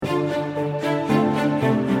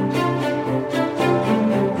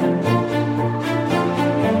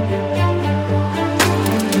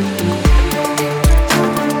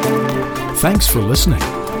Thanks for listening.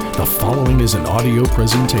 The following is an audio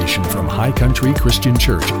presentation from High Country Christian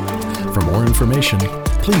Church. For more information,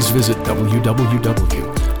 please visit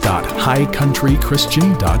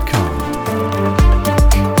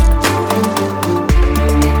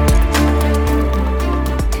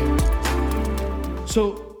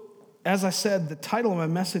So, as I said, the title of my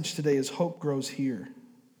message today is Hope Grows Here.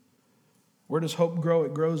 Where does hope grow?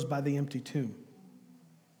 It grows by the empty tomb.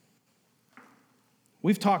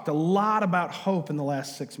 We've talked a lot about hope in the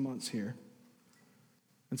last 6 months here.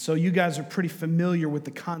 And so you guys are pretty familiar with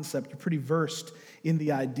the concept. You're pretty versed in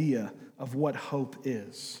the idea of what hope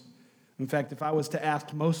is. In fact, if I was to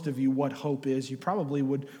ask most of you what hope is,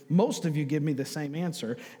 most of you give me the same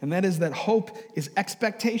answer. And that is that hope is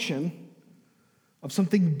expectation of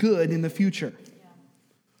something good in the future. Yeah.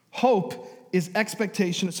 Hope is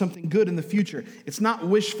expectation of something good in the future. It's not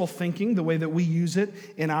wishful thinking the way that we use it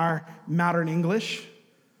in our modern English.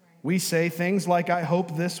 We say things like, I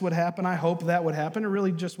hope this would happen, I hope that would happen, and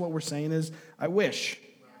really just what we're saying is, I wish,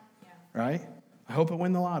 right? I hope I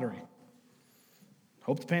win the lottery.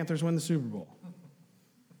 Hope the Panthers win the Super Bowl.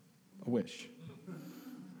 A wish,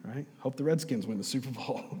 right? Hope the Redskins win the Super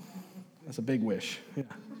Bowl. That's a big wish, yeah.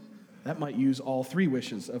 That might use all 3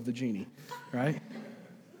 wishes of the genie, right?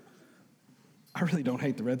 I really don't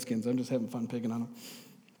hate the Redskins. I'm just having fun picking on them.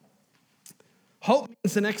 Hope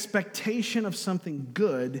is an expectation of something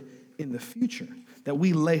good in the future that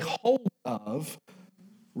we lay hold of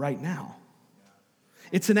right now.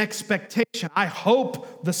 It's an expectation. I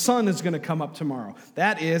hope the sun is going to come up tomorrow.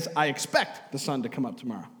 That is, I expect the sun to come up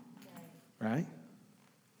tomorrow, right?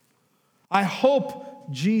 I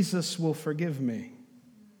hope Jesus will forgive me.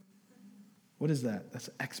 What is that? That's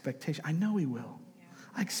an expectation. I know he will.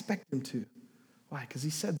 I expect him to. Why? Because he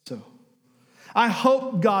said so. I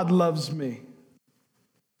hope God loves me.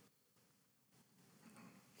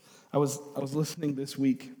 I was listening this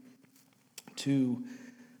week to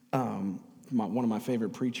one of my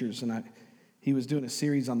favorite preachers, and he was doing a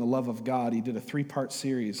series on the love of God. He did a 3-part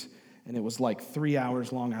series, and it was like 3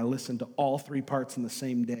 hours long. I listened to all 3 parts in the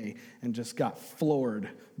same day and just got floored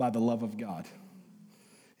by the love of God.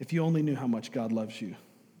 If you only knew how much God loves you.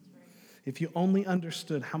 If you only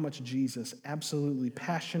understood how much Jesus absolutely,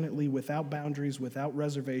 passionately, without boundaries, without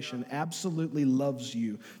reservation, absolutely loves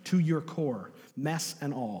you to your core, mess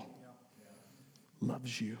and all,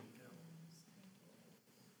 loves you.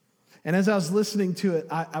 And as I was listening to it,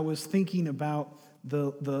 I was thinking about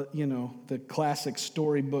the classic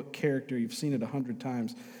storybook character. You've seen it 100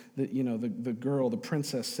 times. The girl, the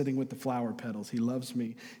princess sitting with the flower petals. He loves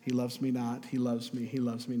me not. He loves me, he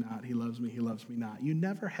loves me not. He loves me, he loves me not. You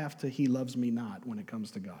never have to he loves me not when it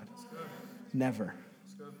comes to God. Never.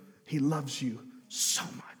 He loves you so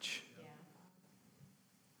much.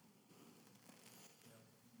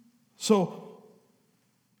 So,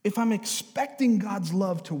 if I'm expecting God's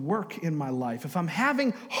love to work in my life, if I'm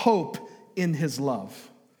having hope in his love,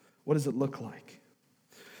 what does it look like?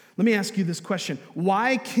 Let me ask you this question.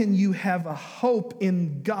 Why can you have a hope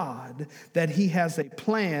in God that he has a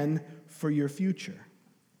plan for your future?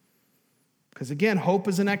 Because again, hope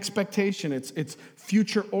is an expectation. It's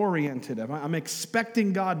future oriented. I'm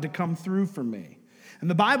expecting God to come through for me. And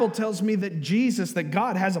the Bible tells me that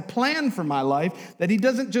God has a plan for my life, that he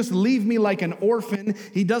doesn't just leave me like an orphan.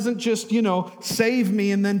 He doesn't just, save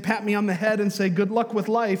me and then pat me on the head and say, good luck with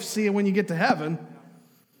life. See you when you get to heaven.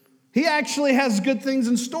 He actually has good things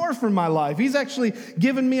in store for my life. He's actually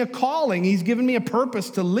given me a calling. He's given me a purpose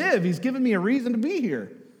to live. He's given me a reason to be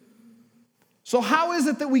here. So how is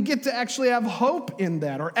it that we get to actually have hope in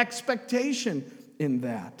that or expectation in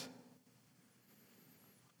that?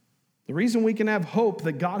 The reason we can have hope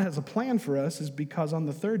that God has a plan for us is because on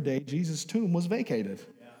the 3rd day, Jesus' tomb was vacated.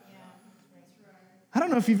 I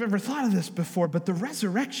don't know if you've ever thought of this before, but the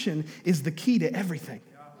resurrection is the key to everything.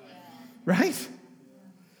 Right?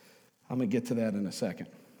 I'm going to get to that in a second.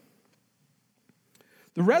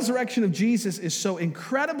 The resurrection of Jesus is so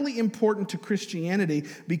incredibly important to Christianity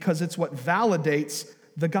because it's what validates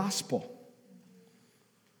the gospel.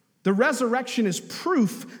 The resurrection is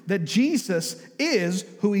proof that Jesus is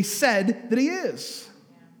who he said that he is.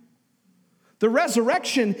 The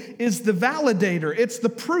resurrection is the validator. It's the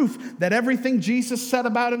proof that everything Jesus said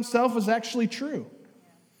about himself was actually true.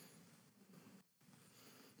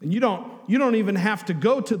 And you don't even have to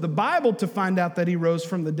go to the Bible to find out that he rose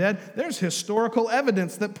from the dead. There's historical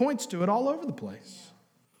evidence that points to it all over the place.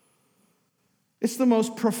 It's the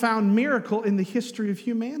most profound miracle in the history of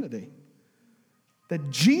humanity. That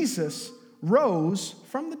Jesus rose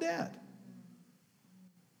from the dead.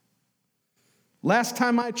 Last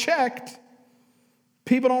time I checked,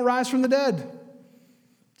 people don't rise from the dead.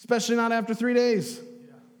 especially not after 3 days.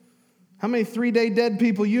 How many 3-day dead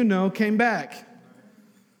people you know came back?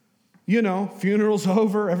 You know, funeral's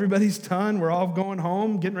over, everybody's done, we're all going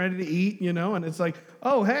home, getting ready to eat, you know, and it's like,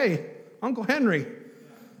 oh, hey, Uncle Henry,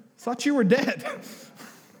 thought you were dead.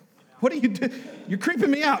 What are you doing? You're creeping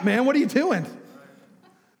me out, man. What are you doing?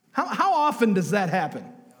 How often does that happen?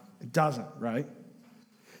 It doesn't, right?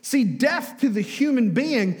 See, death to the human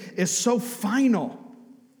being is so final.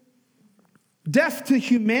 Death to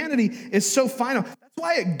humanity is so final. That's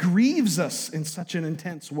why it grieves us in such an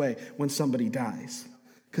intense way when somebody dies.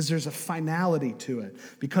 Because there's a finality to it.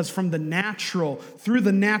 Because from the natural, through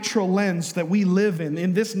the natural lens that we live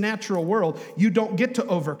in this natural world, you don't get to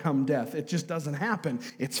overcome death. It just doesn't happen.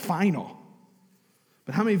 It's final.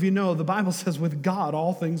 But how many of you know the Bible says with God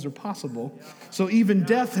all things are possible? So even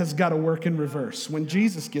death has got to work in reverse when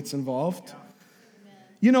Jesus gets involved.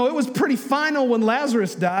 You know, it was pretty final when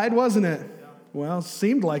Lazarus died, wasn't it? Well, it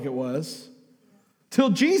seemed like it was. Till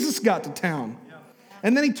Jesus got to town.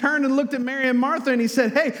 And then he turned and looked at Mary and Martha and he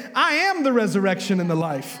said, hey, I am the resurrection and the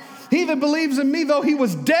life. He that believes in me, though he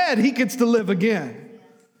was dead, he gets to live again.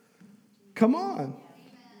 Come on.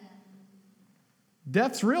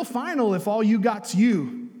 Death's real final if all you got's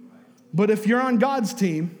you. But if you're on God's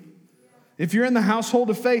team, if you're in the household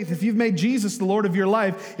of faith, if you've made Jesus the Lord of your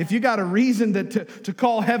life, if you got a reason to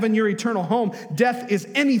call heaven your eternal home, death is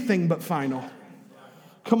anything but final.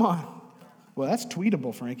 Come on. Well, that's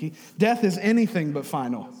tweetable, Frankie. Death is anything but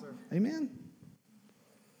final. Amen?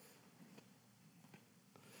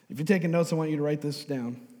 If you're taking notes, I want you to write this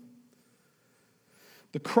down.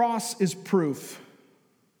 The cross is proof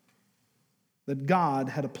that God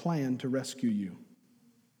had a plan to rescue you.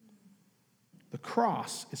 The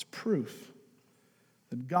cross is proof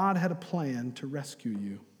that God had a plan to rescue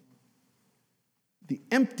you. The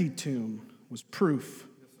empty tomb was proof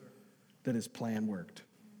that his plan worked.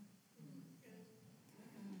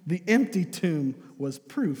 The empty tomb was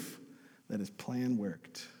proof that his plan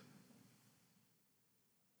worked.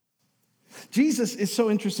 Jesus is so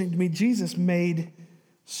interesting to me. Jesus made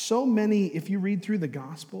so many, if you read through the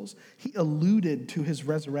Gospels, he alluded to his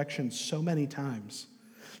resurrection so many times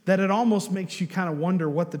that it almost makes you kind of wonder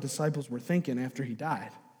what the disciples were thinking after he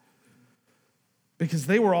died. Because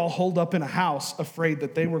they were all holed up in a house afraid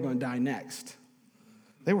that they were going to die next.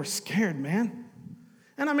 They were scared, man.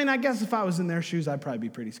 And I mean, I guess if I was in their shoes, I'd probably be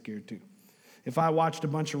pretty scared too. If I watched a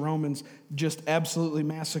bunch of Romans just absolutely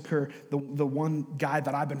massacre the one guy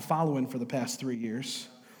that I've been following for the past 3 years,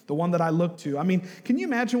 the one that I look to. I mean, can you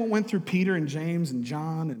imagine what went through Peter and James and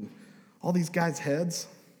John and all these guys' heads?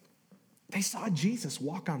 They saw Jesus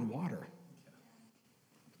walk on water.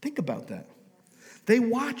 Think about that. They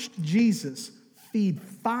watched Jesus feed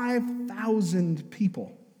 5,000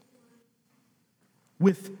 people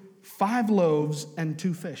with 5 loaves and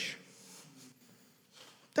 2 fish.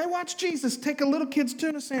 They watched Jesus take a little kid's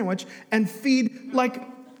tuna sandwich and feed like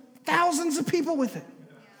thousands of people with it.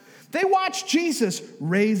 They watched Jesus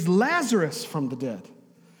raise Lazarus from the dead.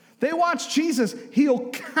 They watched Jesus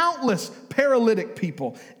heal countless paralytic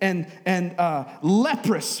people and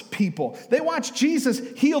leprous people. They watched Jesus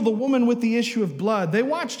heal the woman with the issue of blood. They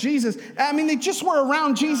watched Jesus. I mean, they just were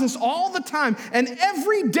around Jesus all the time. And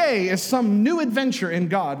every day is some new adventure in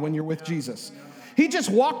God when you're with Jesus. He just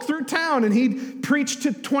walked through town and he'd preach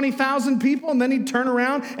to 20,000 people, and then he'd turn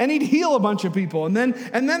around and he'd heal a bunch of people. And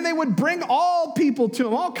then they would bring all people to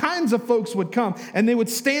him. All kinds of folks would come and they would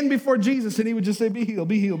stand before Jesus and he would just say, be healed,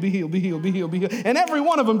 be healed, be healed, be healed, be healed, be healed. And every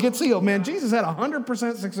one of them gets healed. Man, Jesus had a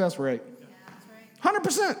 100% success rate.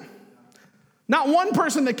 100%. Not one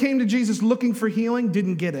person that came to Jesus looking for healing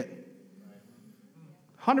didn't get it.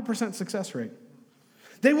 100% success rate.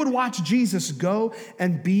 They would watch Jesus go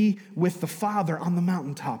and be with the Father on the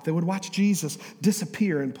mountaintop. They would watch Jesus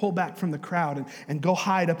disappear and pull back from the crowd and go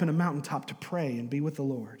hide up in a mountaintop to pray and be with the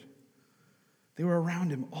Lord. They were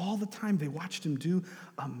around him all the time. They watched him do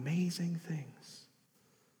amazing things.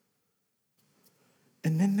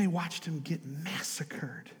 And then they watched him get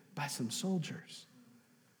massacred by some soldiers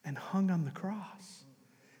and hung on the cross.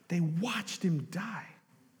 They watched him die.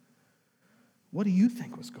 What do you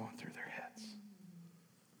think was going through their heads?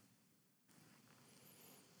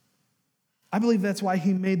 I believe that's why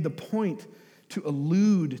he made the point to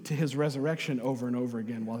allude to his resurrection over and over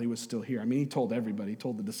again while he was still here. I mean, he told everybody. He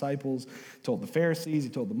told the disciples, he told the Pharisees, he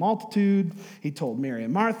told the multitude, he told Mary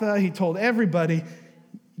and Martha, he told everybody,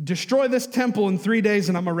 destroy this temple in 3 days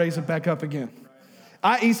and I'm going to raise it back up again.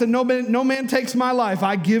 He said, no man takes my life.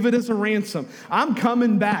 I give it as a ransom. I'm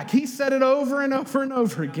coming back. He said it over and over and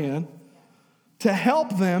over again to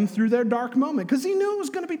help them through their dark moment because he knew it was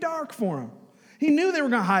going to be dark for them. He knew they were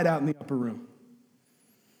going to hide out in the upper room.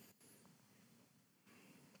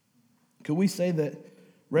 Could we say that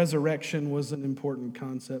resurrection was an important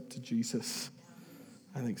concept to Jesus?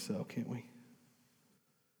 I think so, can't we?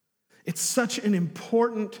 It's such an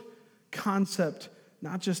important concept,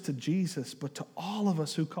 not just to Jesus, but to all of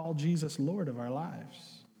us who call Jesus Lord of our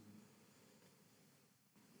lives.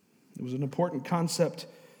 It was an important concept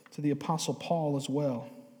to the Apostle Paul as well.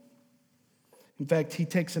 In fact, he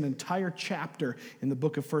takes an entire chapter in the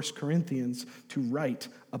book of 1 Corinthians to write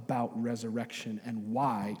about resurrection and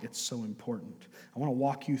why it's so important. I want to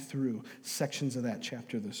walk you through sections of that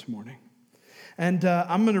chapter this morning. And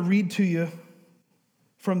I'm going to read to you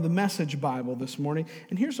from the Message Bible this morning.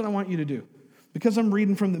 And here's what I want you to do. Because I'm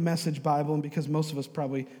reading from the Message Bible, and because most of us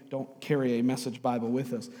probably don't carry a Message Bible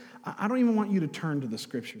with us, I don't even want you to turn to the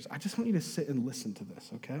Scriptures. I just want you to sit and listen to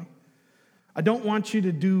this, okay? I don't want you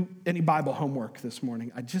to do any Bible homework this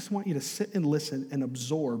morning. I just want you to sit and listen and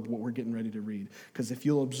absorb what we're getting ready to read. Because if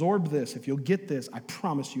you'll absorb this, if you'll get this, I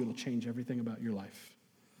promise you it'll change everything about your life.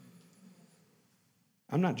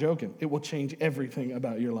 I'm not joking. It will change everything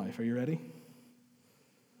about your life. Are you ready?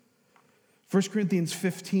 1 Corinthians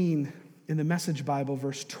 15 in the Message Bible,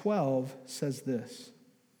 verse 12 says this.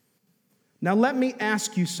 Now let me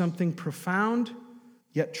ask you something profound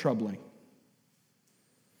yet troubling.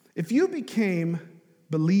 If you became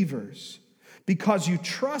believers because you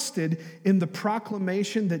trusted in the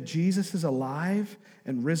proclamation that Jesus is alive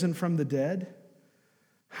and risen from the dead,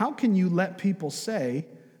 how can you let people say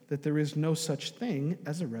that there is no such thing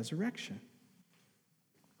as a resurrection?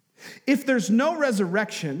 If there's no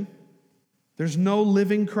resurrection, there's no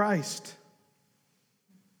living Christ.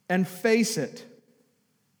 And face it,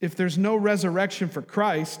 if there's no resurrection for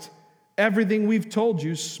Christ, everything we've told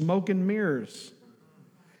you is smoke and mirrors.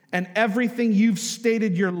 And everything you've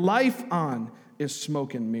stated your life on is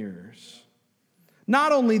smoke and mirrors.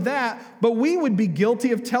 Not only that, but we would be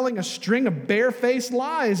guilty of telling a string of barefaced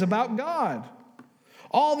lies about God.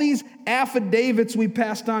 All these affidavits we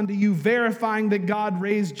passed on to you verifying that God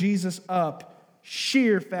raised Jesus up,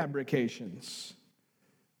 sheer fabrications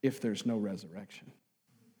if there's no resurrection.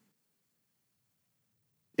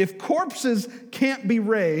 If corpses can't be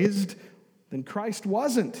raised, then Christ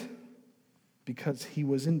wasn't, because he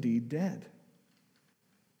was indeed dead.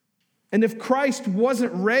 And if Christ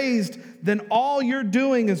wasn't raised, then all you're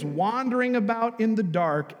doing is wandering about in the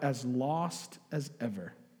dark as lost as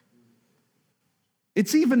ever.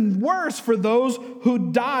 It's even worse for those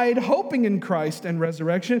who died hoping in Christ and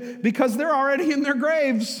resurrection because they're already in their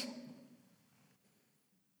graves.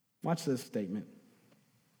 Watch this statement.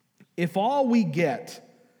 If all we get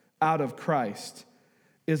out of Christ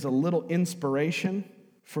is a little inspiration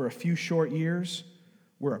for a few short years,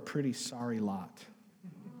 we're a pretty sorry lot.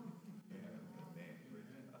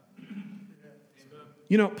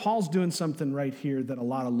 You know, Paul's doing something right here that a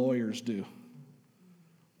lot of lawyers do.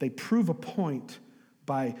 They prove a point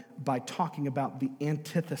by talking about the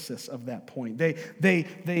antithesis of that point.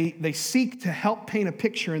 They seek to help paint a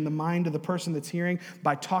picture in the mind of the person that's hearing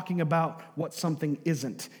by talking about what something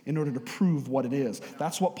isn't in order to prove what it is.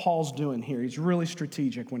 That's what Paul's doing here. He's really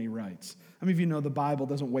strategic when he writes. How many of you know the Bible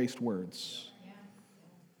doesn't waste words?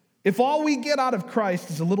 If all we get out of Christ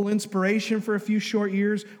is a little inspiration for a few short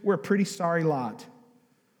years, we're a pretty sorry lot.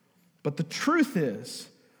 But the truth is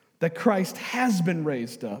that Christ has been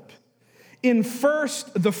raised up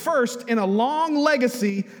the first in a long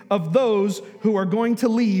legacy of those who are going to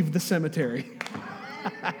leave the cemetery.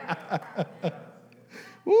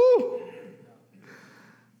 Woo!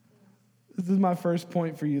 This is my first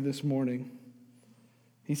point for you this morning.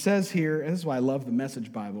 He says here, and this is why I love the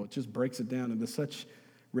Message Bible, it just breaks it down into such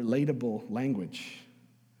relatable language.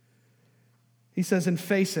 He says, and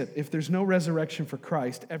face it, if there's no resurrection for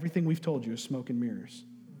Christ, everything we've told you is smoke and mirrors.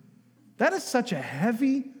 That is such a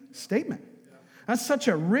heavy statement. That's such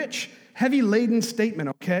a rich, heavy-laden statement,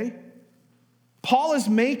 okay? Paul is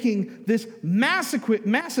making this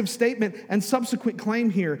massive statement and subsequent claim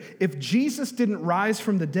here. If Jesus didn't rise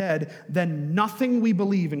from the dead, then nothing we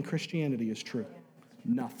believe in Christianity is true.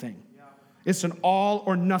 Nothing. It's an all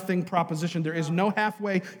or nothing proposition. There is no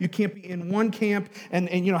halfway. You can't be in one camp and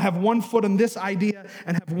have one foot in this idea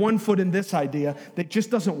and have one foot in this idea. That just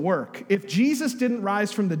doesn't work. If Jesus didn't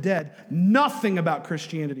rise from the dead, nothing about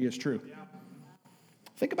Christianity is true.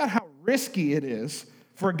 Think about how risky it is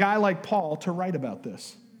for a guy like Paul to write about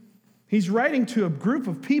this. He's writing to a group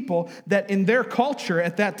of people that in their culture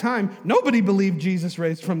at that time, nobody believed Jesus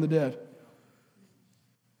raised from the dead.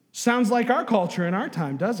 Sounds like our culture in our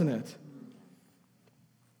time, doesn't it?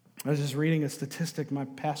 I was just reading a statistic my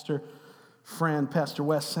pastor friend, Pastor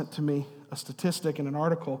West, sent to me, a statistic in an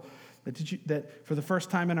article That for the first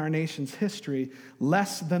time in our nation's history,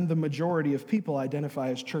 less than the majority of people identify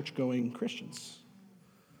as church-going Christians.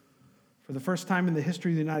 For the first time in the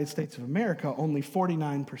history of the United States of America, only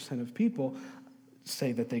 49% of people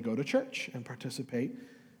say that they go to church and participate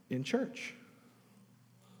in church.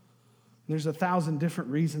 There's 1,000 different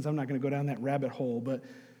reasons. I'm not going to go down that rabbit hole, but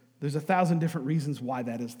there's 1,000 different reasons why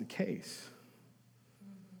that is the case.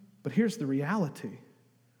 But here's the reality.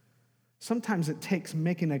 Sometimes it takes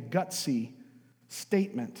making a gutsy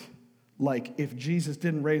statement like, if Jesus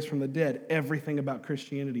didn't raise from the dead, everything about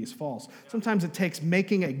Christianity is false. Sometimes it takes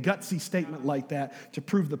making a gutsy statement like that to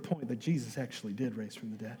prove the point that Jesus actually did raise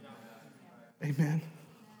from the dead. Amen.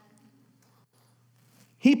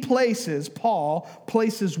 Paul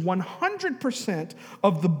places 100%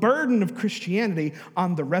 of the burden of Christianity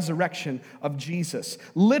on the resurrection of Jesus.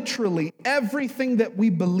 Literally, everything that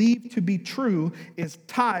we believe to be true is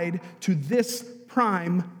tied to this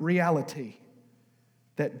prime reality,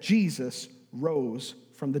 that Jesus rose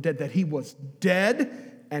from the dead, that he was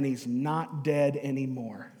dead and he's not dead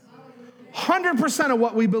anymore. 100% of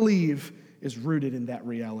what we believe is rooted in that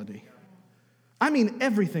reality. I mean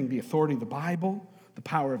everything, the authority of the Bible, the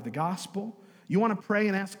power of the gospel. You want to pray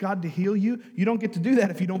and ask God to heal you? You don't get to do that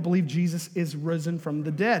if you don't believe Jesus is risen from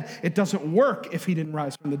the dead. It doesn't work if he didn't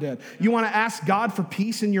rise from the dead. You want to ask God for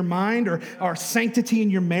peace in your mind or sanctity in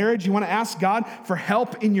your marriage? You want to ask God for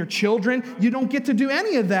help in your children? You don't get to do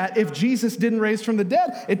any of that if Jesus didn't raise from the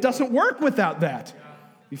dead. It doesn't work without that.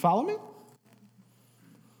 You follow me?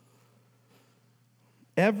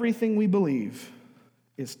 Everything we believe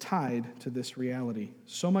is tied to this reality.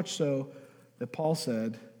 So much so that Paul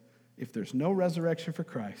said, if there's no resurrection for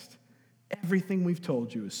Christ, everything we've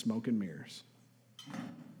told you is smoke and mirrors.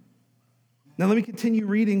 Now let me continue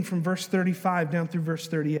reading from verse 35 down through verse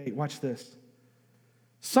 38. Watch this.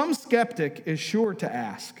 Some skeptic is sure to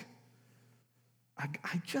ask.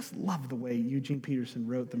 I just love the way Eugene Peterson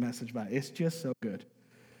wrote the Message Bible. It's just so good.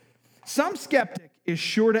 Some skeptic is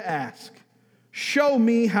sure to ask, show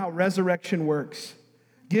me how resurrection works.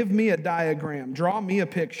 Give me a diagram. Draw me a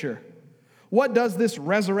picture. What does this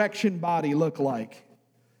resurrection body look like?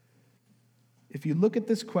 If you look at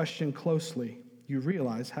this question closely, you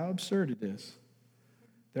realize how absurd it is.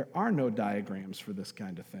 There are no diagrams for this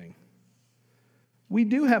kind of thing. We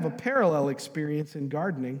do have a parallel experience in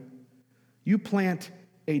gardening. You plant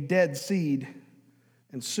a dead seed,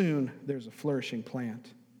 and soon there's a flourishing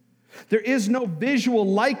plant. There is no visual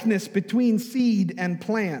likeness between seed and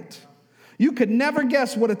plant. You could never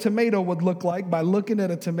guess what a tomato would look like by looking at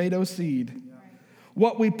a tomato seed.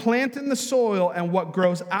 What we plant in the soil and what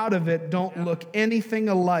grows out of it don't look anything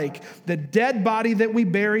alike. The dead body that we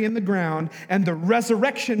bury in the ground and the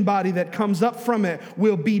resurrection body that comes up from it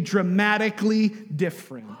will be dramatically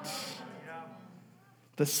different.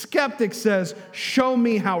 The skeptic says, show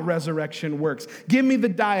me how resurrection works. Give me the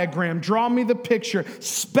diagram. Draw me the picture.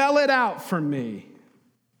 Spell it out for me.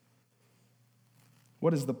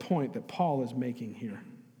 What is the point that Paul is making here?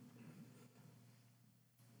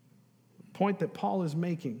 The point that Paul is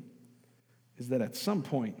making is that at some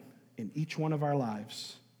point in each one of our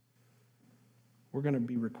lives, we're going to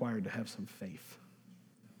be required to have some faith.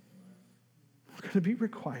 We're going to be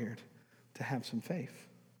required to have some faith.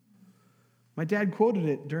 My dad quoted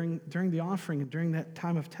it during the offering and during that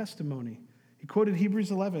time of testimony. He quoted Hebrews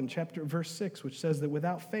 11, verse 6, which says that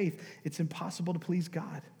without faith, it's impossible to please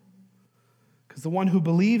God. Because the one who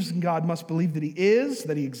believes in God must believe that he is,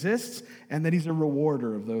 that he exists, and that he's a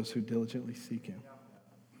rewarder of those who diligently seek him.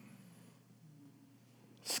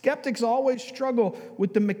 Skeptics always struggle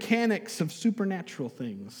with the mechanics of supernatural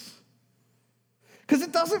things. Because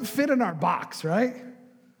it doesn't fit in our box, right?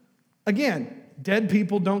 Again, dead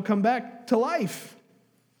people don't come back to life.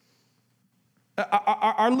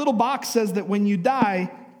 Our little box says that when you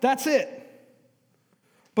die, that's it.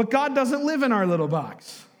 But God doesn't live in our little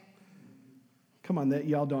box. Come on,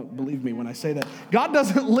 y'all don't believe me when I say that. God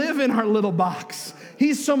doesn't live in our little box.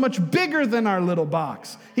 He's so much bigger than our little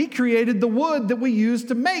box. He created the wood that we use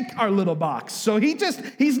to make our little box. So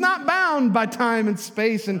he's not bound by time and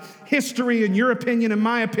space and history and your opinion and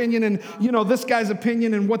my opinion and, this guy's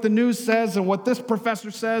opinion and what the news says and what this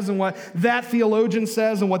professor says and what that theologian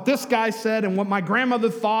says and what this guy said and what my grandmother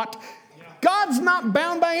thought. God's not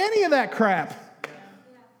bound by any of that crap.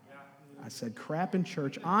 I said crap in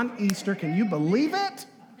church on Easter. Can you believe it?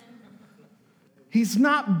 He's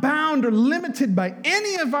not bound or limited by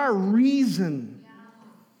any of our reason.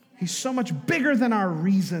 He's so much bigger than our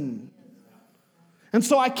reason. And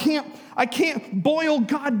so I can't boil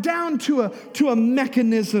God down to a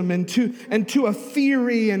mechanism and to a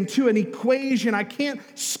theory and to an equation. I can't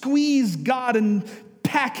squeeze God and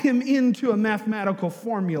tack him into a mathematical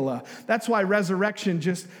formula. That's why resurrection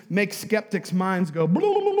just makes skeptics' minds go,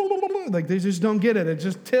 like they just don't get it. It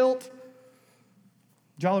just tilt.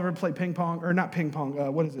 Did y'all ever play ping pong? Or not ping pong,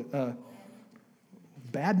 what is it?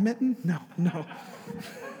 Badminton? No.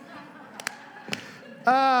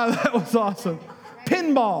 That was awesome.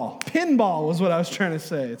 Pinball was what I was trying to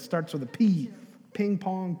say. It starts with a P. Ping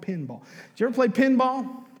pong, pinball. Did you ever play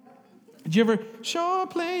pinball? Did you ever, sure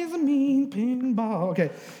plays a mean pinball.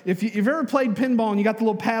 Okay, if you've ever played pinball and you got the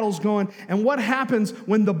little paddles going, and what happens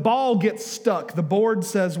when the ball gets stuck? The board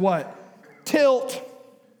says what? Tilt.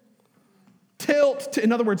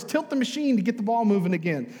 In other words, tilt the machine to get the ball moving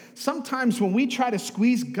again. Sometimes when we try to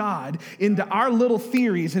squeeze God into our little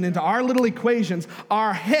theories and into our little equations,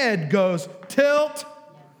 our head goes, tilt,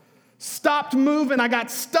 stopped moving, I got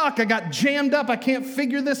stuck, I got jammed up, I can't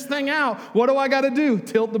figure this thing out. What do I got to do?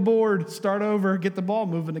 Tilt the board, start over, get the ball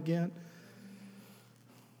moving again.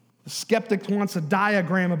 The skeptic wants a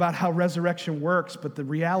diagram about how resurrection works, but the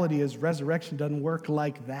reality is resurrection doesn't work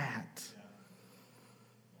like that.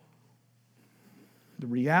 The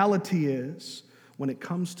reality is, when it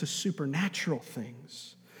comes to supernatural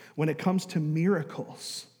things, when it comes to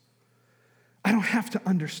miracles, I don't have to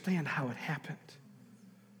understand how it happened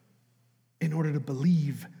in order to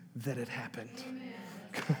believe that it happened.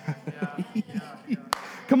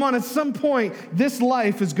 Come on, at some point, this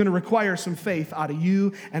life is going to require some faith out of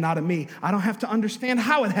you and out of me. I don't have to understand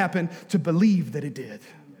how it happened to believe that it did.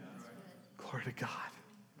 Glory to God.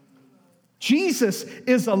 Jesus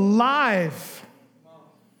is alive.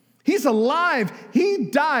 He's alive. He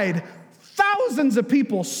died. Thousands of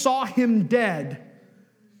people saw him dead,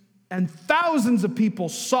 and thousands of people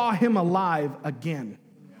saw him alive again.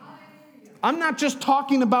 I'm not just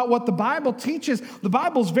talking about what the Bible teaches. The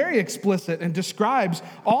Bible's very explicit and describes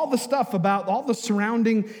all the stuff about all the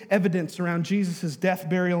surrounding evidence around Jesus' death,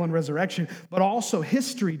 burial, and resurrection, but also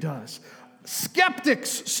history does.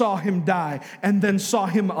 Skeptics saw him die and then saw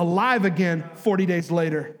him alive again 40 days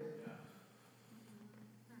later.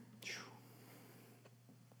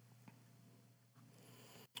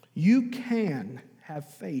 You can have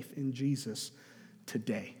faith in Jesus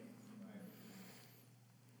today.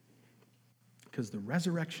 Because the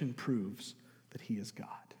resurrection proves that he is God.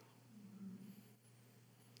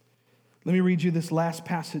 Let me read you this last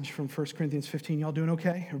passage from 1 Corinthians 15. Y'all doing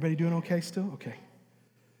okay? Everybody doing okay still? Okay.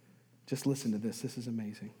 Just listen to this. This is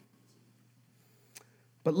amazing.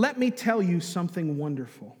 But let me tell you something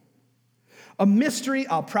wonderful. A mystery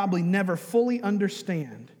I'll probably never fully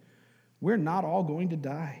understand. We're not all going to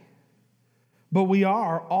die, but we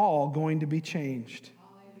are all going to be changed.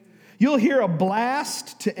 You'll hear a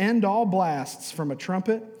blast to end all blasts from a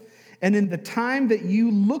trumpet, and in the time that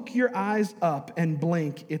you look your eyes up and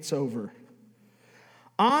blink, it's over.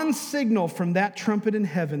 On signal from that trumpet in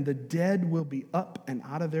heaven, the dead will be up and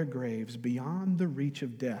out of their graves beyond the reach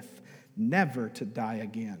of death, never to die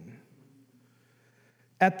again.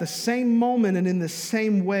 At the same moment and in the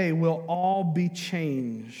same way, we'll all be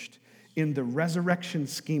changed. In the resurrection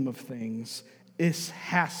scheme of things, this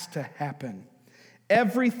has to happen.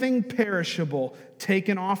 Everything perishable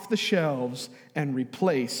taken off the shelves and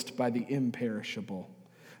replaced by the imperishable.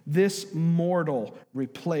 This mortal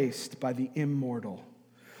replaced by the immortal.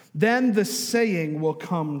 Then the saying will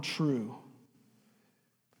come true.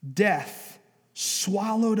 Death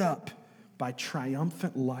swallowed up by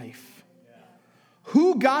triumphant life.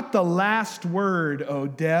 Who got the last word, O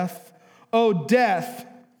death? O death,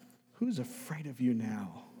 who's afraid of you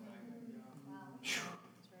now?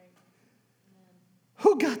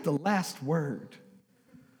 Who got the last word?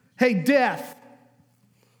 Hey, death.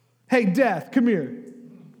 Hey, death, come here.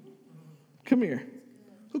 Come here.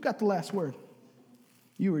 Who got the last word?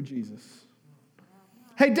 You or Jesus?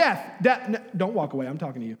 Hey, death. No, don't walk away. I'm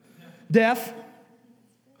talking to you. Death,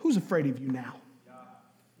 who's afraid of you now?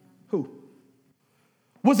 Who?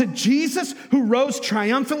 Was it Jesus who rose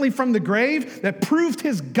triumphantly from the grave, that proved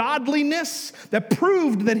his godliness, that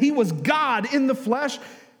proved that he was God in the flesh?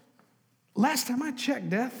 Last time I checked,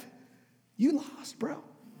 death, you lost, bro.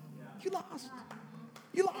 You lost.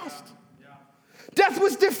 You lost. Death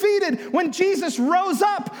was defeated when Jesus rose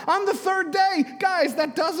up on the third day. Guys,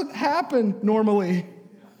 that doesn't happen normally.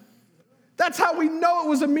 That's how we know it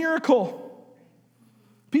was a miracle.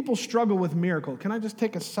 People struggle with miracles. Can I just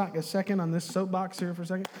take a second on this soapbox here for a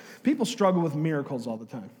second? People struggle with miracles all the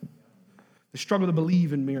time. They struggle to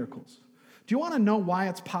believe in miracles. Do you want to know why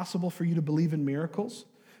it's possible for you to believe in miracles?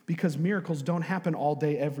 Because miracles don't happen all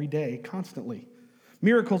day, every day, constantly.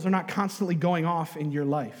 Miracles are not constantly going off in your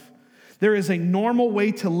life. There is a normal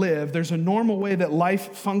way to live. There's a normal way that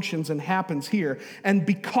life functions and happens here. And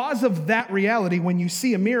because of that reality, when you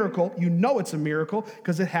see a miracle, you know it's a miracle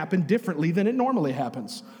because it happened differently than it normally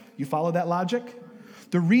happens. You follow that logic?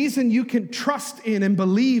 The reason you can trust in and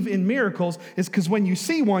believe in miracles is because when you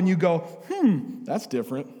see one, you go, that's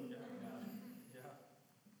different.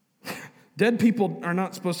 Dead people are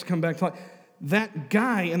not supposed to come back to life. That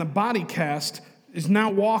guy in a body cast is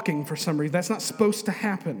now walking for some reason. That's not supposed to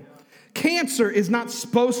happen. Cancer is not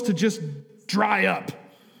supposed to just dry up.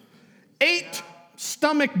 8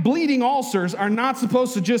 stomach bleeding ulcers are not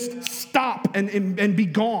supposed to just stop and be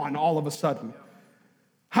gone all of a sudden.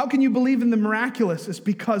 How can you believe in the miraculous? It's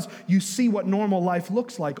because you see what normal life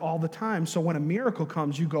looks like all the time. So when a miracle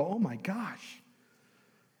comes, you go, oh my gosh,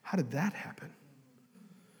 how did that happen?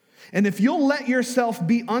 And if you'll let yourself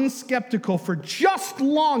be unskeptical for just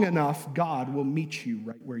long enough, God will meet you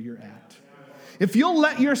right where you're at. If you'll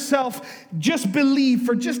let yourself just believe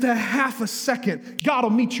for just a half a second, God will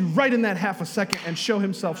meet you right in that half a second and show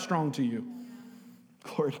himself strong to you.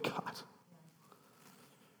 Glory to God.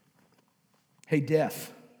 Hey,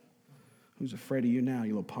 death. Who's afraid of you now, you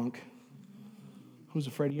little punk? Who's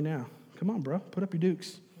afraid of you now? Come on, bro. Put up your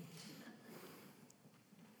dukes.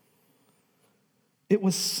 It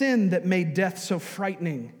was sin that made death so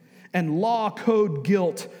frightening, and law code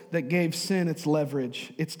guilt that gave sin its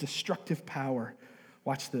leverage, its destructive power.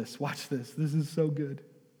 Watch this, watch this. This is so good.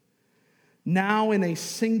 Now in a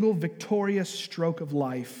single victorious stroke of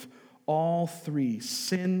life, all 3,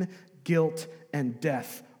 sin, guilt, and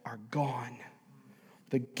death, are gone.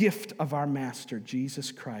 The gift of our Master,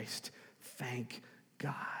 Jesus Christ. Thank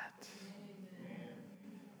God.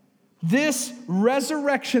 This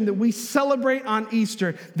resurrection that we celebrate on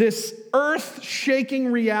Easter, this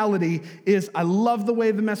earth-shaking reality is, I love the way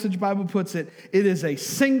the Message Bible puts it, it is a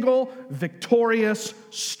single victorious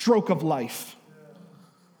stroke of life.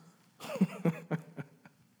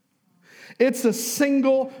 It's a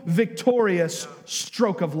single victorious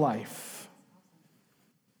stroke of life.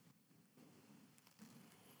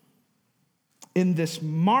 In this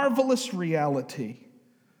marvelous reality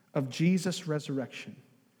of Jesus' resurrection,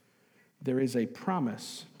 there is a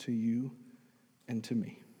promise to you and to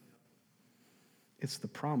me. It's the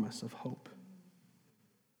promise of hope.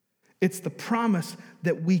 It's the promise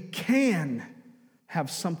that we can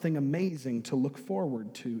have something amazing to look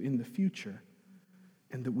forward to in the future,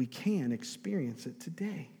 and that we can experience it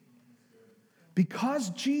today.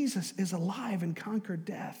 Because Jesus is alive and conquered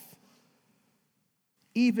death,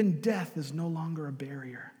 even death is no longer a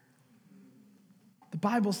barrier. The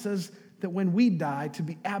Bible says that when we die, to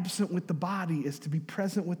be absent with the body is to be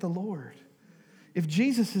present with the Lord. If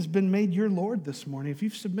Jesus has been made your Lord this morning, if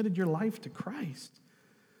you've submitted your life to Christ,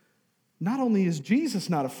 not only is Jesus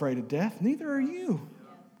not afraid of death, neither are you.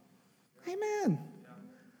 Amen.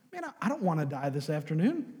 Man, I don't want to die this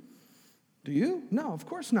afternoon. Do you? No, of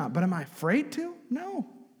course not. But am I afraid to? No.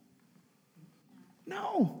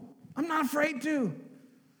 No, I'm not afraid to.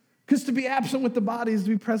 Because to be absent with the body is to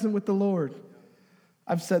be present with the Lord.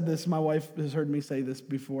 I've said this, my wife has heard me say this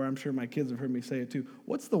before. I'm sure my kids have heard me say it too.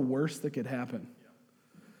 What's the worst that could happen?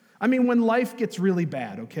 I mean, when life gets really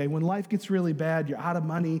bad, okay? When life gets really bad, you're out of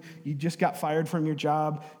money, you just got fired from your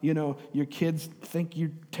job, you know, your kids think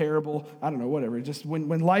you're terrible, I don't know, whatever. Just when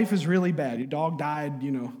life is really bad, your dog died,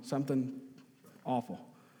 you know, something awful.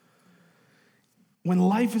 When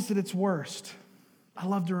life is at its worst, I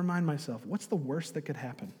love to remind myself, what's the worst that could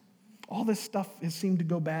happen? All this stuff has seemed to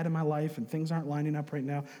go bad in my life and things aren't lining up right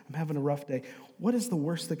now. I'm having a rough day. What is the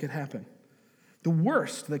worst that could happen? The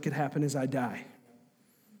worst that could happen is I die.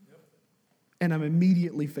 And I'm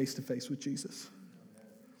immediately face to face with Jesus.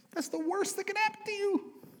 That's the worst that could happen to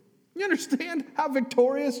you. You understand how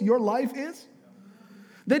victorious your life is?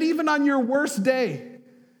 That even on your worst day,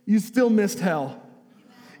 you still missed hell.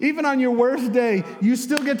 Even on your worst day, you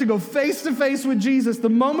still get to go face to face with Jesus. The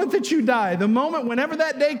moment that you die, the moment, whenever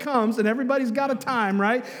that day comes, and everybody's got a time,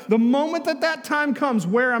 right? The moment that time comes,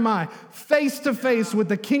 where am I? Face to face with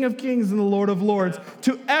the King of Kings and the Lord of Lords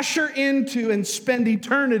to usher into and spend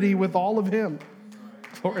eternity with all of him.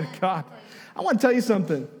 Glory to God. I want to tell you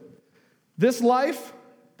something. This life,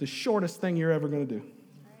 the shortest thing you're ever going to do.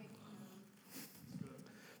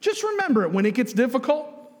 Just remember it when it gets difficult.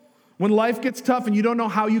 When life gets tough and you don't know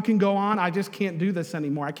how you can go on, I just can't do this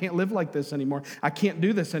anymore. I can't live like this anymore. I can't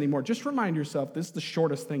do this anymore. Just remind yourself, this is the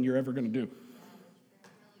shortest thing you're ever going to do.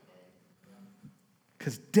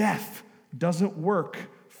 Because death doesn't work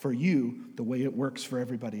for you the way it works for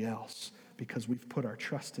everybody else, because we've put our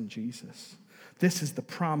trust in Jesus. This is the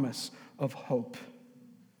promise of hope.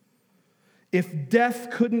 If death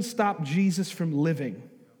couldn't stop Jesus from living,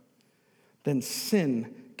 then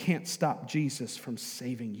sin can't stop Jesus from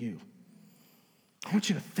saving you. I want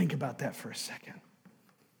you to think about that for a second.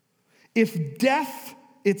 If death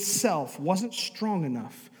itself wasn't strong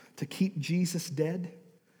enough to keep Jesus dead,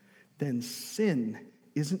 then sin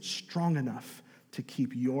isn't strong enough to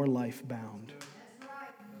keep your life bound.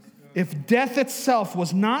 If death itself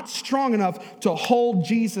was not strong enough to hold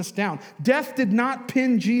Jesus down, death did not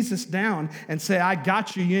pin Jesus down and say, I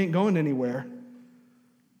got you, you ain't going anywhere.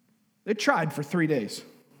 They tried for 3 days.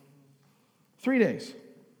 3 days.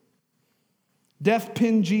 Death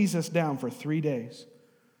pinned Jesus down for 3 days.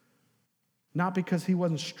 Not because he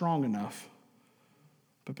wasn't strong enough,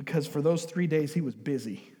 but because for those 3 days he was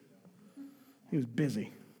busy. He was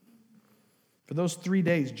busy. For those 3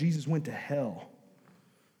 days, Jesus went to hell.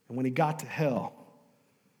 And when he got to hell,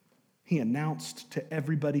 he announced to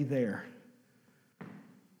everybody there,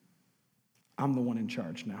 I'm the one in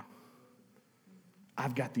charge now.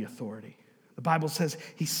 I've got the authority. The Bible says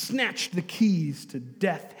he snatched the keys to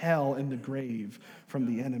death, hell, and the grave from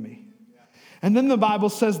the enemy. And then the Bible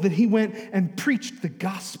says that he went and preached the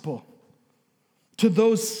gospel to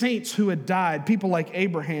those saints who had died, people like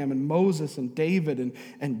Abraham and Moses and David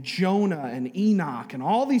and Jonah and Enoch and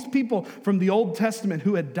all these people from the Old Testament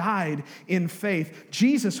who had died in faith.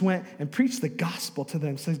 Jesus went and preached the gospel to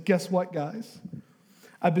them. Says, guess what, guys?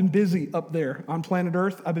 I've been busy up there on planet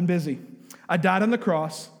Earth. I've been busy. I died on the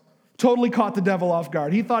cross. Totally caught the devil off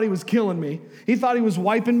guard. He thought he was killing me. He thought he was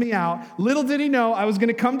wiping me out. Little did he know I was going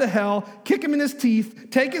to come to hell, kick him in his teeth,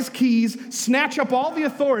 take his keys, snatch up all the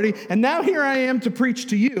authority, and now here I am to preach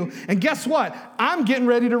to you. And guess what? I'm getting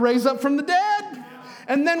ready to raise up from the dead.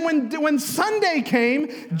 And then when Sunday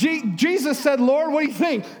came, Jesus said, Lord, what do you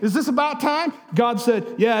think? Is this about time? God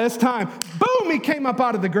said, yeah, it's time. Boom, he came up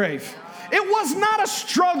out of the grave. It was not a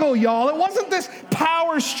struggle, y'all. It wasn't this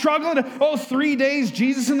power struggle. 3 days,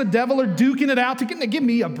 Jesus and the devil are duking it out to give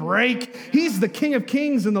me a break. He's the King of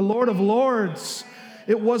Kings and the Lord of Lords.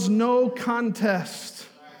 It was no contest.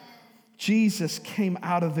 Jesus came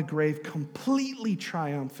out of the grave completely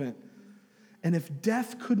triumphant. And if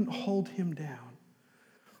death couldn't hold him down,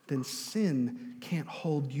 then sin can't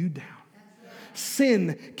hold you down.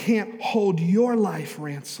 Sin can't hold your life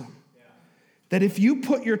ransom. That if you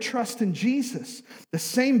put your trust in Jesus, the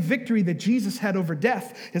same victory that Jesus had over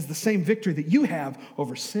death is the same victory that you have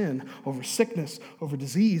over sin, over sickness, over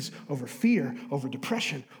disease, over fear, over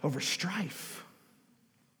depression, over strife.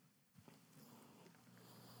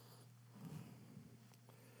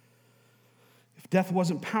 If death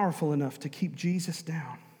wasn't powerful enough to keep Jesus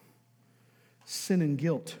down, sin and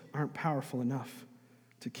guilt aren't powerful enough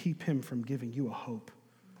to keep him from giving you a hope,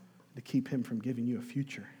 to keep him from giving you a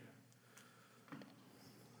future.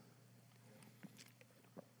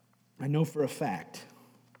 I know for a fact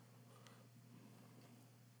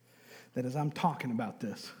that as I'm talking about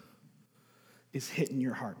this, it's hitting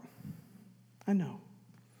your heart. I know.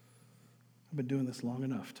 I've been doing this long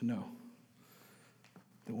enough to know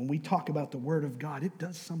that when we talk about the Word of God, it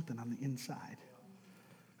does something on the inside.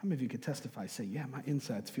 How many of you could testify, say, yeah, my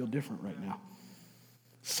insides feel different right now?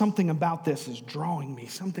 Something about this is drawing me.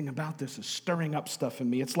 Something about this is stirring up stuff in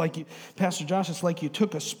me. It's like, Pastor Josh, it's like you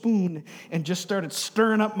took a spoon and just started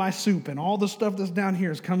stirring up my soup, and all the stuff that's down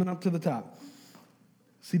here is coming up to the top.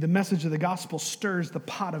 See, the message of the gospel stirs the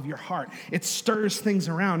pot of your heart. It stirs things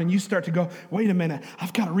around, and you start to go, wait a minute,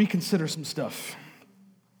 I've got to reconsider some stuff.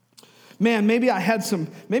 Man, maybe I had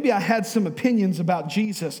some opinions about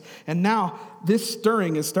Jesus, and now this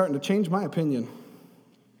stirring is starting to change my opinion.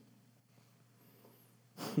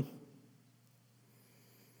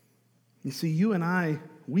 You see, you and I,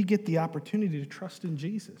 we get the opportunity to trust in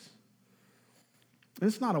Jesus.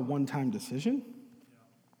 It's not a one-time decision.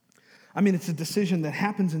 I mean, it's a decision that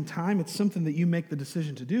happens in time. It's something that you make the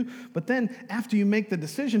decision to do. But then after you make the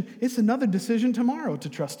decision, it's another decision tomorrow to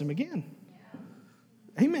trust him again.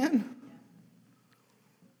 Yeah. Amen.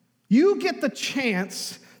 You get the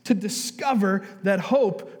chance to discover that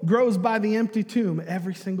hope grows by the empty tomb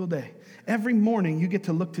every single day. Every morning, you get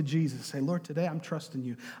to look to Jesus and say, Lord, today I'm trusting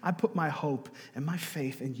you. I put my hope and my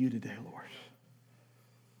faith in you today, Lord.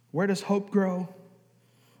 Where does hope grow?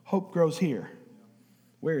 Hope grows here.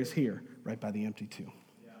 Where is here? Right by the empty tomb.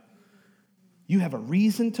 You have a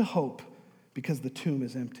reason to hope because the tomb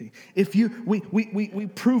is empty. We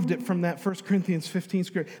proved it from that 1 Corinthians 15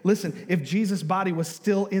 script. Listen, if Jesus' body was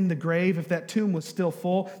still in the grave, if that tomb was still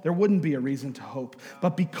full, there wouldn't be a reason to hope.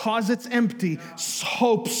 But because it's empty,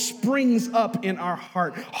 hope springs up in our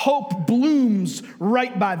heart. Hope blooms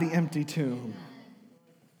right by the empty tomb.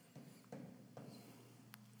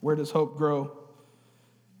 Where does hope grow?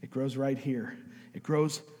 It grows right here. It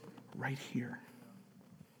grows right here.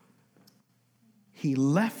 He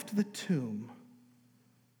left the tomb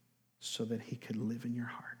so that he could live in your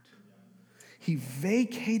heart. He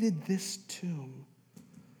vacated this tomb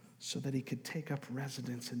so that he could take up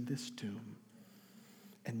residence in this tomb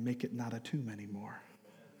and make it not a tomb anymore.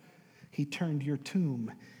 He turned your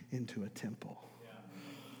tomb into a temple.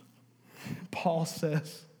 Paul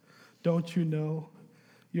says, don't you know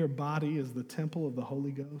your body is the temple of the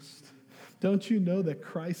Holy Ghost? Don't you know that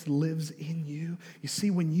Christ lives in you? You see,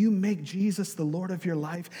 when you make Jesus the Lord of your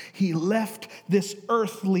life, he left this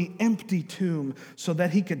earthly empty tomb so that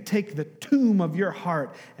he could take the tomb of your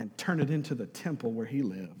heart and turn it into the temple where he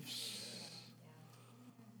lives.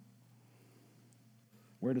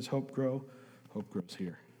 Where does hope grow? Hope grows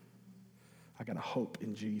here. I got a hope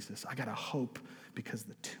in Jesus. I got a hope because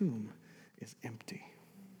the tomb is empty.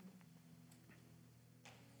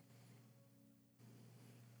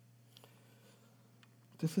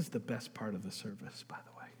 This is the best part of the service, by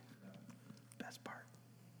the way. Best part.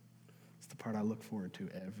 It's the part I look forward to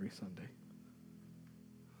every Sunday.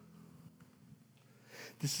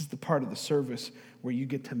 This is the part of the service where you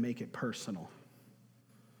get to make it personal.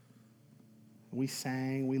 We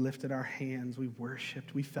sang, we lifted our hands, we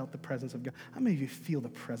worshiped, we felt the presence of God. How many of you feel the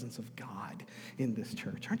presence of God in this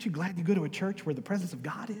church? Aren't you glad you go to a church where the presence of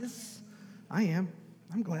God is? I am.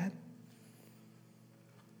 I'm glad.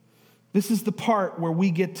 This is the part where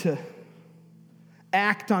we get to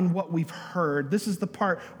act on what we've heard. This is the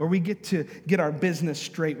part where we get to get our business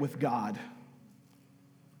straight with God.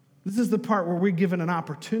 This is the part where we're given an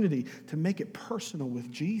opportunity to make it personal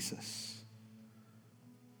with Jesus.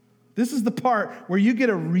 This is the part where you get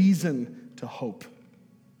a reason to hope.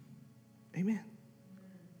 Amen.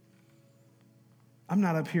 I'm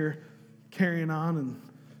not up here carrying on and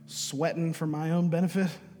sweating for my own benefit.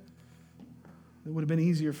 It would have been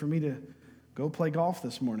easier for me to go play golf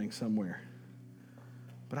this morning somewhere.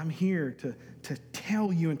 But I'm here to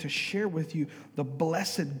tell you and to share with you the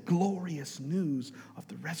blessed, glorious news of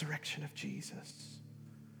the resurrection of Jesus.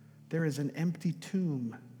 There is an empty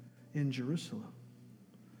tomb in Jerusalem.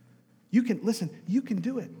 You can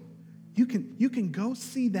do it. You can go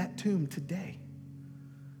see that tomb today.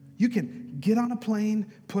 You can get on a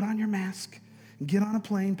plane, put on your mask, get on a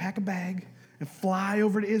plane, pack a bag, and fly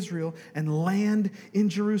over to Israel and land in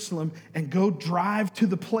Jerusalem and go drive to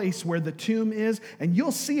the place where the tomb is, and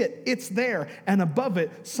you'll see it. It's there. And above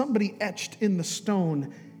it, somebody etched in the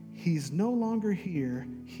stone, "He's no longer here.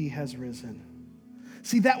 He has risen."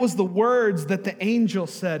 See, that was the words that the angel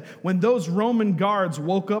said when those Roman guards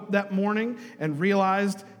woke up that morning and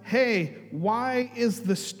realized, hey, why is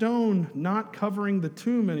the stone not covering the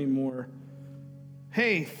tomb anymore?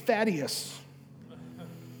 Hey, Thaddeus,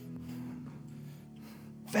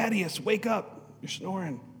 wake up. You're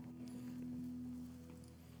snoring.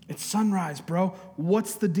 It's sunrise, bro.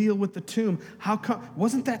 What's the deal with the tomb? How come?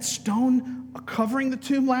 Wasn't that stone covering the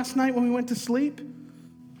tomb last night when we went to sleep?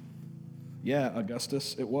 Yeah,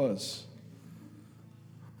 Augustus, it was.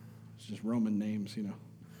 It's just Roman names, you know.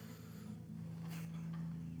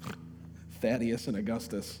 Thaddeus and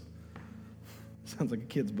Augustus. Sounds like a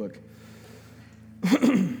kid's book.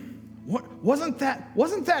 What wasn't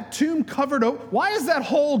that tomb covered over? Why is that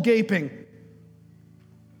hole gaping?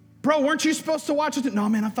 Bro, weren't you supposed to watch it? No,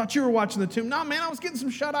 man, I thought you were watching the tomb. No, man, I was getting some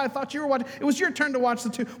shut-eye. I thought you were watching. It was your turn to watch the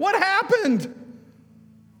tomb. What happened?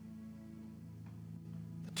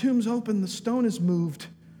 The tomb's open. The stone is moved.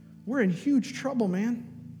 We're in huge trouble, man.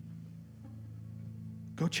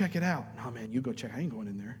 Go check it out. No, man, you go check. I ain't going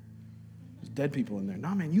in there. There's dead people in there.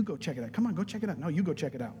 No, man, you go check it out. Come on, go check it out. No, you go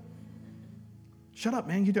check it out. Shut up,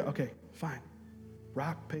 man. You do. Okay, fine.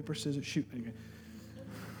 Rock, paper, scissors, shoot. Okay.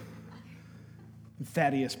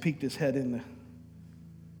 Thaddeus peeked his head in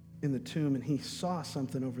the tomb, and he saw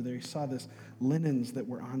something over there. He saw this linens that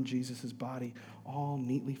were on Jesus' body, all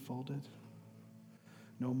neatly folded.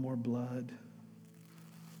 No more blood.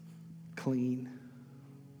 Clean.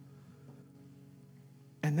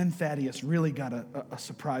 And then Thaddeus really got a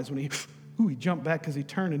surprise when he jumped back because he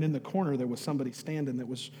turned, and in the corner there was somebody standing that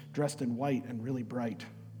was dressed in white and really bright.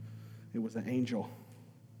 It was an angel.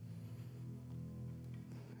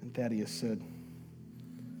 And Thaddeus said,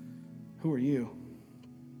 "Who are you?"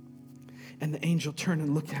 And the angel turned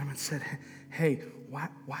and looked at him and said, "Hey,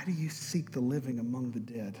 why do you seek the living among the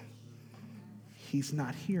dead? He's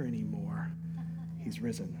not here anymore. He's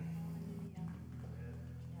risen."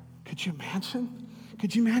 Could you imagine?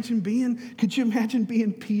 Could you imagine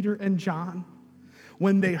being Peter and John?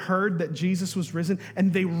 when they heard that Jesus was risen,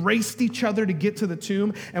 and they raced each other to get to the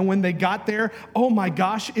tomb. And when they got there, oh my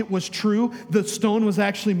gosh, it was true. The stone was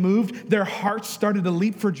actually moved. Their hearts started to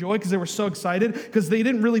leap for joy because they were so excited, because they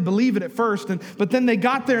didn't really believe it at first. But then they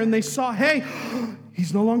got there and they saw, hey,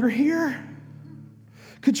 he's no longer here.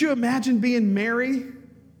 Could you imagine being Mary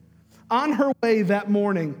on her way that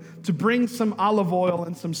morning to bring some olive oil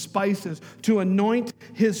and some spices to anoint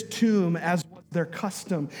his tomb as was their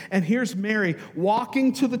custom? And here's Mary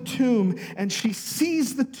walking to the tomb, and she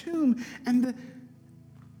sees the tomb, and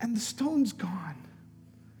the stone's gone.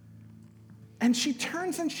 And she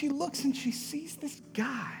turns and she looks and she sees this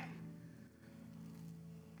guy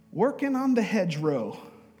working on the hedgerow.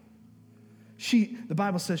 The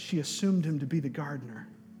Bible says she assumed him to be the gardener.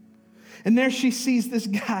 And there she sees this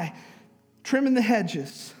guy trimming the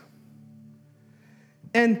hedges.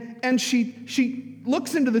 And she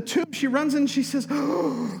looks into the tomb. She runs in and she says,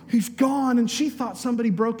 oh, he's gone. And she thought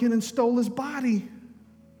somebody broke in and stole his body.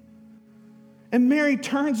 And Mary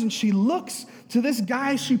turns and she looks to this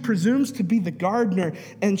guy she presumes to be the gardener,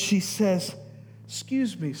 and she says,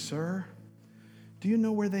 excuse me, sir, do you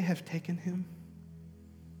know where they have taken him?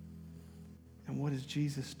 And what does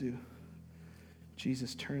Jesus do?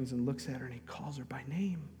 Jesus turns and looks at her and he calls her by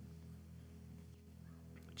name.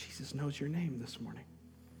 Jesus knows your name this morning.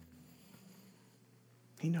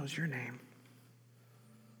 He knows your name.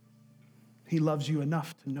 He loves you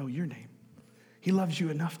enough to know your name. He loves you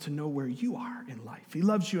enough to know where you are in life. He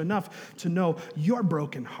loves you enough to know your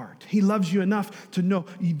broken heart. He loves you enough to know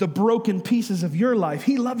the broken pieces of your life.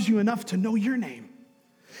 He loves you enough to know your name.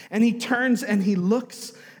 And he turns and he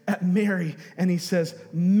looks at Mary and he says,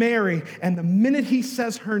 Mary. And the minute he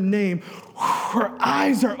says her name, her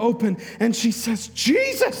eyes are open and she says,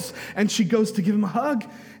 Jesus. And she goes to give him a hug.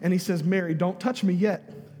 And he says, Mary, don't touch me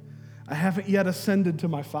yet. I haven't yet ascended to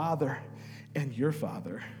my Father and your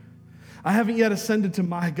Father. I haven't yet ascended to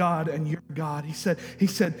my God and your God. He said,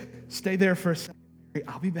 stay there for a second, Mary.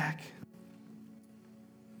 I'll be back.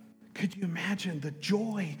 Could you imagine the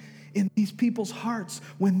joy in these people's hearts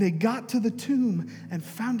when they got to the tomb and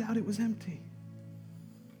found out it was empty?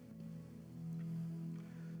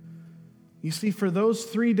 You see, for those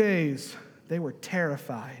 3 days, they were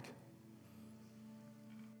terrified.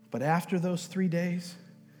 But after those 3 days,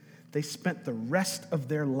 they spent the rest of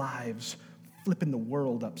their lives flipping the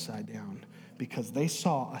world upside down because they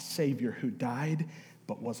saw a Savior who died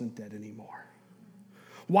but wasn't dead anymore.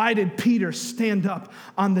 Why did Peter stand up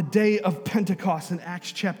on the day of Pentecost in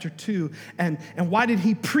Acts chapter 2? And why did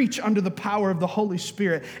he preach under the power of the Holy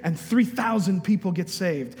Spirit and 3,000 people get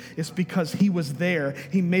saved? It's because he was there.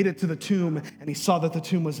 He made it to the tomb and he saw that the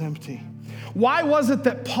tomb was empty. Why was it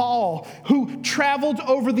that Paul, who traveled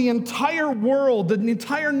over the entire world, the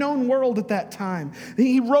entire known world at that time,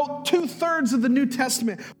 he wrote 2/3 of the New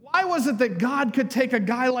Testament. Why was it that God could take a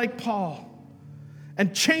guy like Paul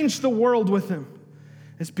and change the world with him?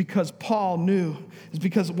 It's because Paul knew. It's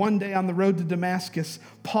because one day on the road to Damascus,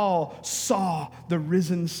 Paul saw the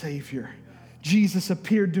risen Savior. Jesus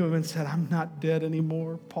appeared to him and said, I'm not dead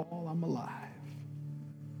anymore, Paul, I'm alive.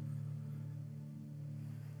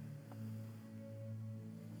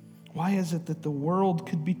 Why is it that the world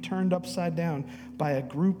could be turned upside down by a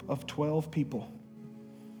group of 12 people?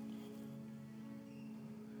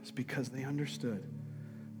 It's because they understood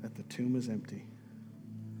that the tomb was empty.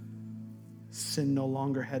 Sin no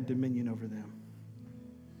longer had dominion over them.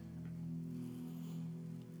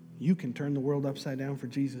 You can turn the world upside down for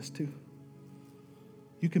Jesus too.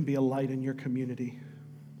 You can be a light in your community.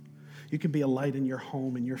 You can be a light in your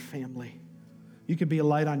home and your family. You can be a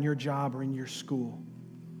light on your job or in your school.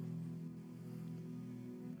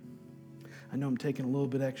 I know I'm taking a little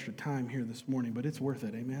bit extra time here this morning, but it's worth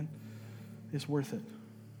it, amen? It's worth it.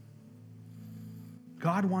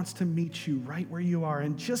 God wants to meet you right where you are.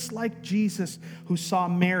 And just like Jesus who saw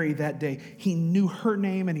Mary that day, he knew her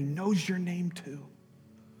name and he knows your name too.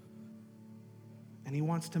 And he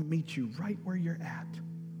wants to meet you right where you're at.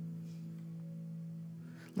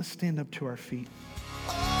 Let's stand up to our feet.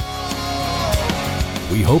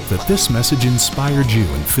 We hope that this message inspired you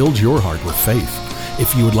and filled your heart with faith.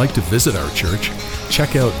 If you would like to visit our church,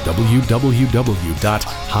 check out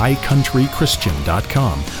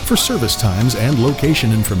www.highcountrychristian.com for service times and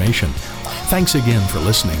location information. Thanks again for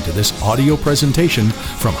listening to this audio presentation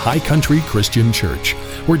from High Country Christian Church,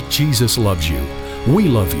 where Jesus loves you, we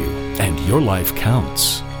love you, and your life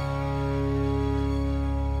counts.